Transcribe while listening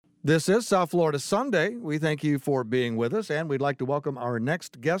This is South Florida Sunday. We thank you for being with us, and we'd like to welcome our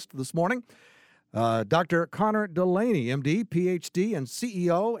next guest this morning, Dr. Connor Delaney, MD, PhD, and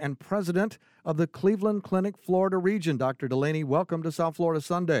CEO and President of the Cleveland Clinic, Florida region. Dr. Delaney, welcome to South Florida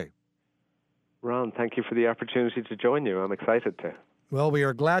Sunday. Ron, thank you for the opportunity to join you. I'm excited to. Well, we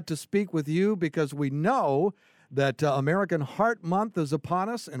are glad to speak with you because we know that American Heart Month is upon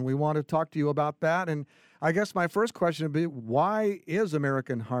us, and we want to talk to you about that. And I guess my first question would be, why is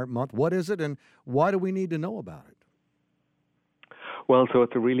American Heart Month? What is it, and why do we need to know about it? Well, so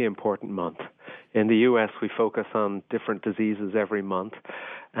it's a really important month. In the U.S., we focus on different diseases every month,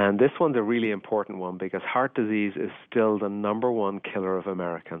 and this one's a really important one because heart disease is still the number one killer of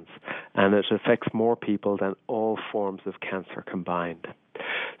Americans, and it affects more people than all forms of cancer combined.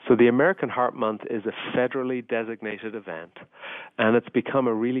 So the American Heart Month is a federally designated event, and it's become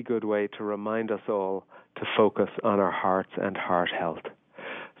a really good way to remind us all to focus on our hearts and heart health.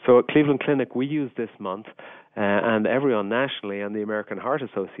 So at Cleveland Clinic, we use this month and everyone nationally and the American Heart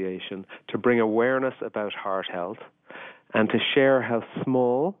Association to bring awareness about heart health and to share how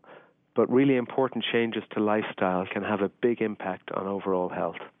small but really important changes to lifestyle can have a big impact on overall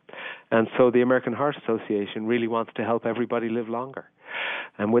health. And so the American Heart Association really wants to help everybody live longer.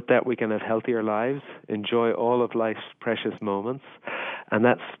 And with that, we can have healthier lives, enjoy all of life's precious moments, and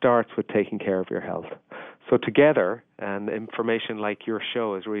that starts with taking care of your health. So together, and information like your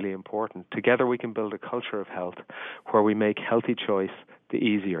show is really important, together we can build a culture of health where we make healthy choice the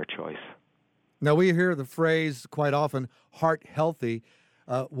easier choice. Now, we hear the phrase quite often, heart healthy.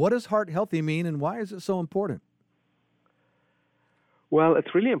 What does heart healthy mean, and why is it so important? Well,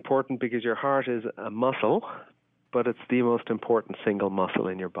 it's really important because your heart is a muscle, but it's the most important single muscle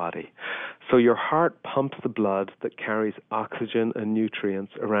in your body. So your heart pumps the blood that carries oxygen and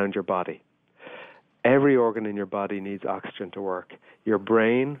nutrients around your body. Every organ in your body needs oxygen to work. Your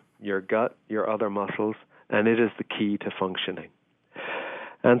brain, your gut, your other muscles, and it is the key to functioning.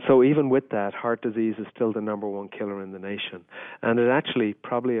 And so even with that, heart disease is still the number one killer in the nation. And it actually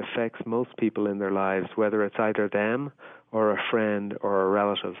probably affects most people in their lives, whether it's either them or a friend or a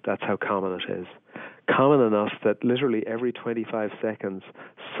relative. That's how common it is. Common enough that literally every 25 seconds,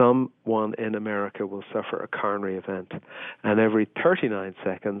 someone in America will suffer a coronary event. And every 39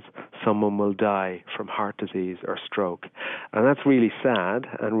 seconds, someone will die from heart disease or stroke. And that's really sad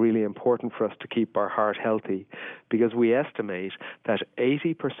and really important for us to keep our heart healthy because we estimate that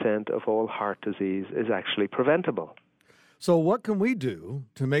 80% of all heart disease is actually preventable. So what can we do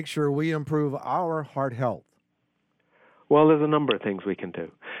to make sure we improve our heart health? Well, there's a number of things we can do.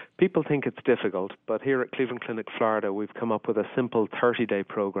 People think it's difficult, but here at Cleveland Clinic, Florida, we've come up with a simple 30-day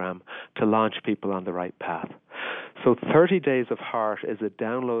program to launch people on the right path. So 30 Days of Heart is a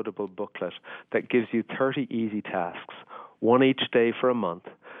downloadable booklet that gives you 30 easy tasks, one each day for a month,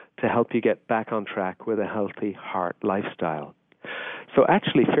 to help you get back on track with a healthy heart lifestyle. So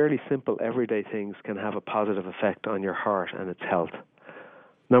actually, fairly simple everyday things can have a positive effect on your heart and its health.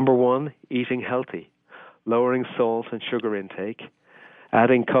 Number one, eating healthy. Lowering salt and sugar intake,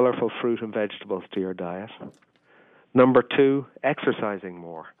 adding colorful fruit and vegetables to your diet. Number two, exercising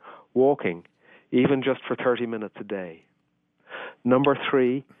more, walking, even just for 30 minutes a day. Number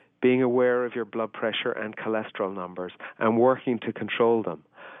three, being aware of your blood pressure and cholesterol numbers and working to control them,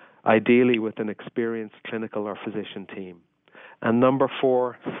 ideally with an experienced clinical or physician team. And number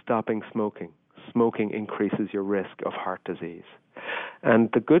four, stopping smoking. Smoking increases your risk of heart disease.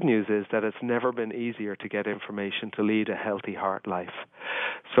 And the good news is that it's never been easier to get information to lead a healthy heart life.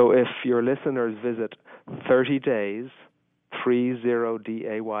 So if your listeners visit 30days,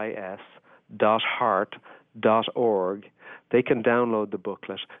 30days.heart.org, they can download the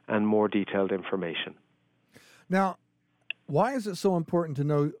booklet and more detailed information. Now, why is it so important to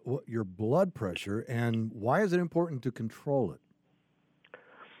know your blood pressure, and why is it important to control it?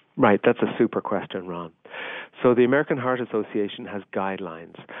 Right, that's a super question, Ron. So the American Heart Association has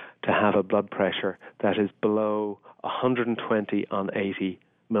guidelines to have a blood pressure that is below 120 on 80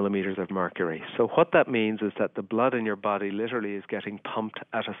 millimeters of mercury. So what that means is that the blood in your body literally is getting pumped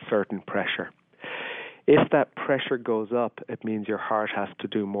at a certain pressure. If that pressure goes up, it means your heart has to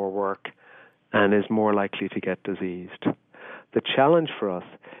do more work and is more likely to get diseased. The challenge for us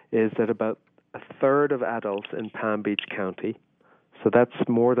is that about a third of adults in Palm Beach County, so that's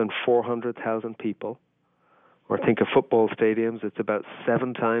more than 400,000 people, or think of football stadiums, it's about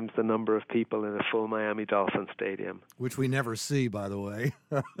 7 times the number of people in a full Miami Dolphins stadium. Which we never see, by the way.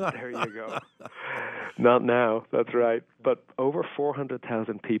 There you go. Not now, that's right. But over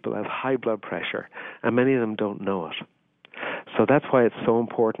 400,000 people have high blood pressure, and many of them don't know it. So that's why it's so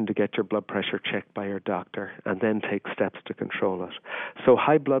important to get your blood pressure checked by your doctor and then take steps to control it. So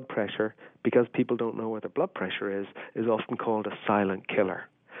high blood pressure, because people don't know where their blood pressure is often called a silent killer.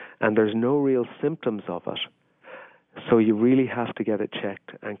 And there's no real symptoms of it. So you really have to get it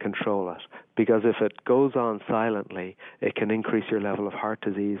checked and control it, because if it goes on silently, it can increase your level of heart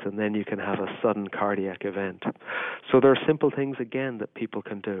disease, and then you can have a sudden cardiac event. So there are simple things, again, that people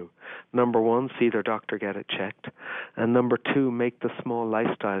can do. Number one, see their doctor, get it checked. And number two, make the small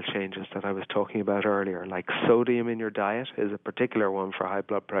lifestyle changes that I was talking about earlier, like sodium in your diet is a particular one for high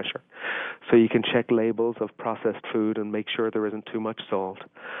blood pressure. So you can check labels of processed food and make sure there isn't too much salt.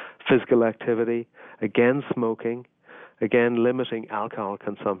 Physical activity, again, smoking, again, limiting alcohol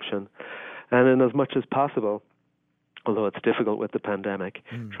consumption, and in as much as possible, although it's difficult with the pandemic,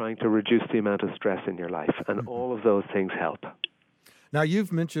 trying to reduce the amount of stress in your life. And all of those things help. Now,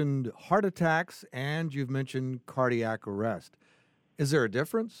 you've mentioned heart attacks and you've mentioned cardiac arrest. Is there a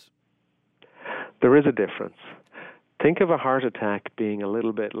difference? There is a difference. Think of a heart attack being a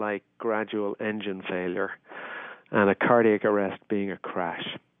little bit like gradual engine failure and a cardiac arrest being a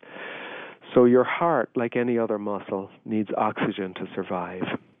crash. So your heart, like any other muscle, needs oxygen to survive.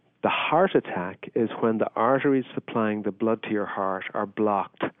 The heart attack is when the arteries supplying the blood to your heart are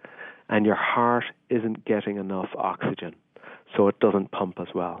blocked and your heart isn't getting enough oxygen, so it doesn't pump as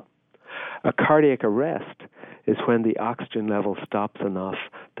well. A cardiac arrest is when the oxygen level stops enough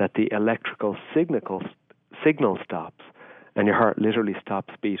that the electrical signal stops and your heart literally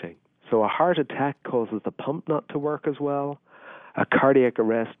stops beating. So a heart attack causes the pump not to work as well. A cardiac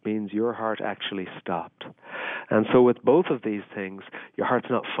arrest means your heart actually stopped. And so with both of these things, your heart's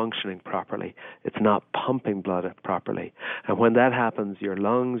not functioning properly. It's not pumping blood properly. And when that happens, your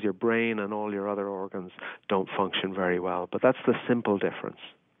lungs, your brain, and all your other organs don't function very well. But that's the simple difference.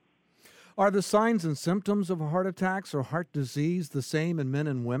 Are the signs and symptoms of heart attacks or heart disease the same in men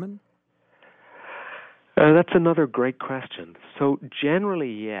and women? That's another great question. So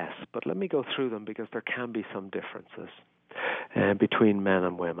generally, yes, but let me go through them because there can be some differences between men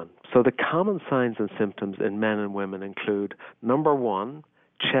and women. So the common signs and symptoms in men and women include, number one,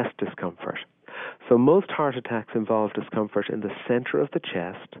 chest discomfort. So most heart attacks involve discomfort in the center of the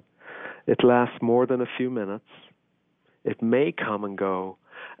chest. It lasts more than a few minutes. It may come and go,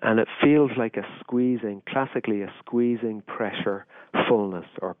 and it feels like a squeezing, classically a squeezing pressure, fullness,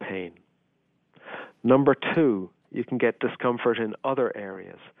 or pain. Number two, you can get discomfort in other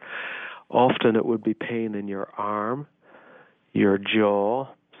areas. Often it would be pain in your arm, your jaw,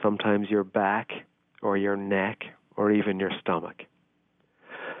 sometimes your back or your neck or even your stomach.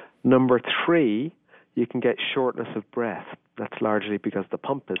 Number three, you can get shortness of breath. That's largely because the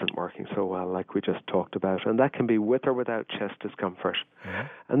pump isn't working so well, like we just talked about, and that can be with or without chest discomfort. Mm-hmm.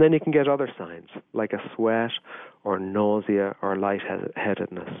 And then you can get other signs, like a sweat or nausea or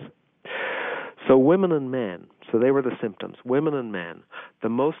lightheadedness. So women and men, so they were the symptoms. Women and men, the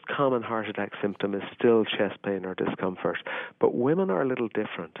most common heart attack symptom is still chest pain or discomfort, but women are a little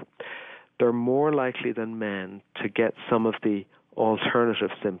different. They're more likely than men to get some of the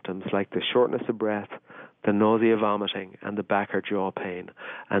alternative symptoms like the shortness of breath, the nausea, vomiting, and the back or jaw pain,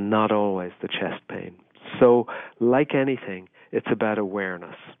 and not always the chest pain. So, like anything, it's about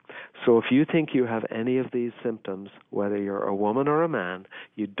awareness. So if you think you have any of these symptoms, whether you're a woman or a man,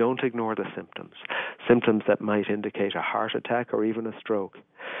 you don't ignore the symptoms. Symptoms that might indicate a heart attack or even a stroke.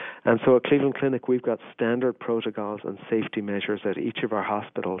 And so at Cleveland Clinic, we've got standard protocols and safety measures at each of our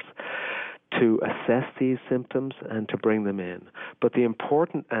hospitals to assess these symptoms and to bring them in. But the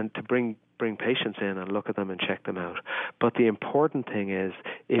important, and to bring patients in and look at them and check them out. But the important thing is,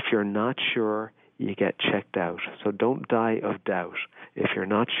 if you're not sure, you get checked out. So don't die of doubt. If you're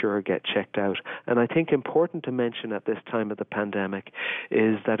not sure, get checked out. And I think important to mention at this time of the pandemic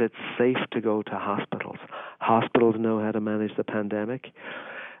is that it's safe to go to hospitals. Hospitals know how to manage the pandemic.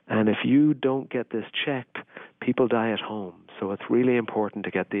 And if you don't get this checked, people die at home. So it's really important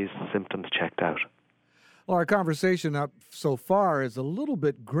to get these symptoms checked out. Well, our conversation up so far is a little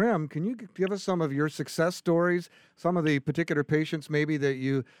bit grim. Can you give us some of your success stories, some of the particular patients maybe that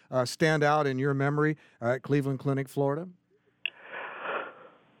you stand out in your memory at Cleveland Clinic, Florida?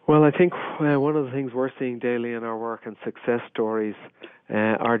 Well, I think one of the things we're seeing daily in our work and success stories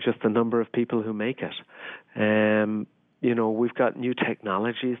are just the number of people who make it. We've got new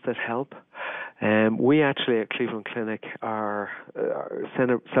technologies that help. We actually at Cleveland Clinic are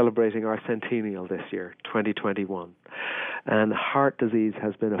celebrating our centennial this year, 2021. And heart disease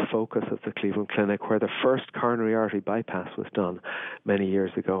has been a focus of the Cleveland Clinic, where the first coronary artery bypass was done many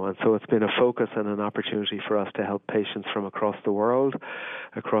years ago. And so it's been a focus and an opportunity for us to help patients from across the world,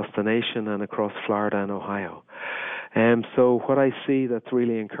 across the nation, and across Florida and Ohio. So what I see that's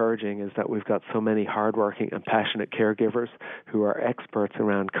really encouraging is that we've got so many hardworking and passionate caregivers who are experts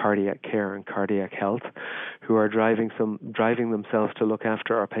around cardiac care and cardiac health, who are driving themselves to look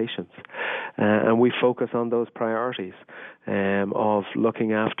after our patients. And we focus on those priorities of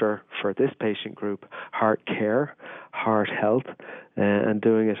looking after, for this patient group, heart care, heart health, and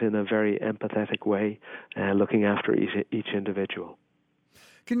doing it in a very empathetic way, looking after each individual.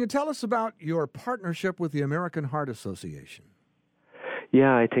 Can you tell us about your partnership with the American Heart Association?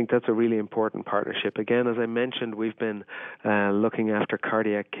 Yeah, I think that's a really important partnership. Again, as I mentioned, we've been looking after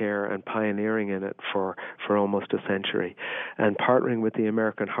cardiac care and pioneering in it for almost a century. And partnering with the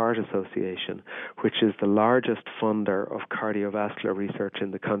American Heart Association, which is the largest funder of cardiovascular research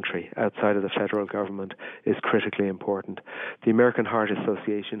in the country outside of the federal government, is critically important. The American Heart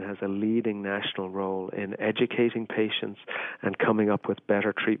Association has a leading national role in educating patients and coming up with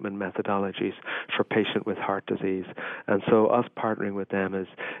better treatment methodologies for patients with heart disease. And so us partnering with them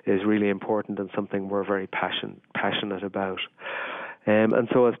is really important and something we're very passionate about. And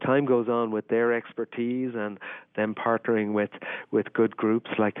so as time goes on with their expertise and them partnering with good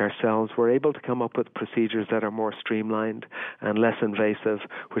groups like ourselves, we're able to come up with procedures that are more streamlined and less invasive,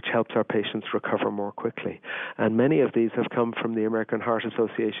 which helps our patients recover more quickly. And many of these have come from the American Heart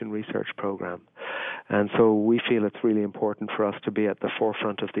Association research program. And so we feel it's really important for us to be at the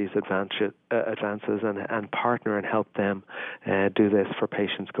forefront of these advances and partner and help them do this for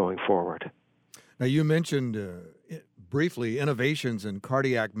patients going forward. Now, you mentioned briefly innovations in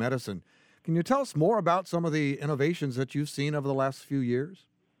cardiac medicine. Can you tell us more about some of the innovations that you've seen over the last few years?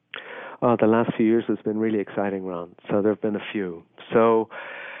 The last few years has been really exciting, Ron. So there have been a few. So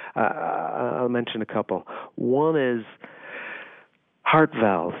I'll mention a couple. One is heart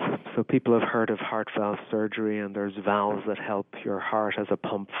valves. So people have heard of heart valve surgery, and there's valves that help your heart as a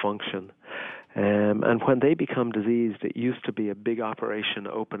pump function. And when they become diseased, it used to be a big operation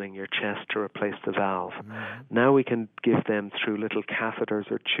opening your chest to replace the valve. Mm-hmm. Now we can give them through little catheters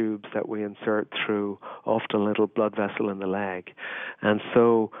or tubes that we insert through often a little blood vessel in the leg. And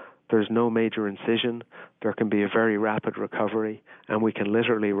so there's no major incision. There can be a very rapid recovery, and we can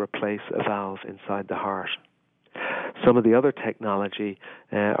literally replace a valve inside the heart. Some of the other technology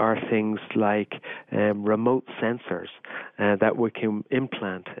are things like remote sensors that we can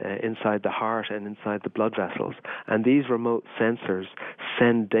implant inside the heart and inside the blood vessels. And these remote sensors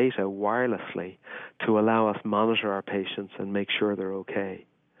send data wirelessly to allow us monitor our patients and make sure they're okay.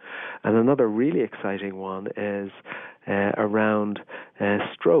 And another really exciting one is around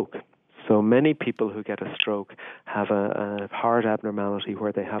stroke. So many people who get a stroke have a heart abnormality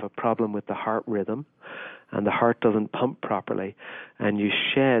where they have a problem with the heart rhythm, and the heart doesn't pump properly, and you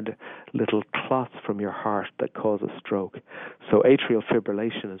shed little clots from your heart that cause a stroke. So atrial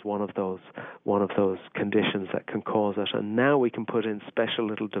fibrillation is one of those conditions that can cause it. And now we can put in special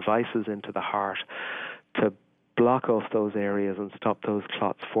little devices into the heart to block off those areas and stop those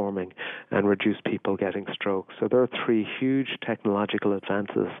clots forming and reduce people getting strokes. So there are three huge technological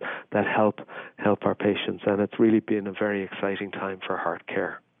advances that help our patients, and it's really been a very exciting time for heart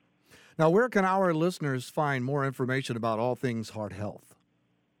care. Now, where can our listeners find more information about all things heart health?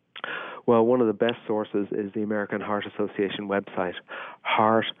 Well, one of the best sources is the American Heart Association website,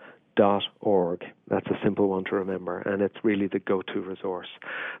 heart.org. That's a simple one to remember, and it's really the go-to resource.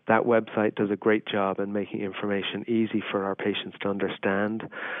 That website does a great job in making information easy for our patients to understand,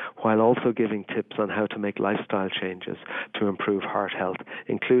 while also giving tips on how to make lifestyle changes to improve heart health,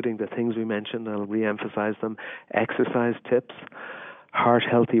 including the things we mentioned, and I'll re-emphasize them: exercise tips,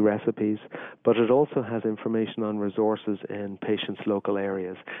 heart-healthy recipes, but it also has information on resources in patients' local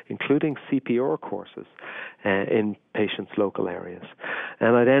areas, including CPR courses in patients' local areas.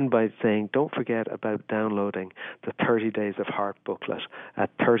 And I'd end by saying, don't forget about downloading the 30 Days of Heart booklet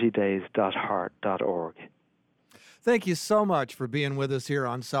at 30days.heart.org. Thank you so much for being with us here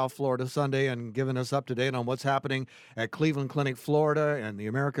on South Florida Sunday and giving us up to date on what's happening at Cleveland Clinic, Florida, and the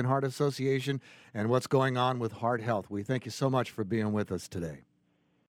American Heart Association, and what's going on with heart health. We thank you so much for being with us today.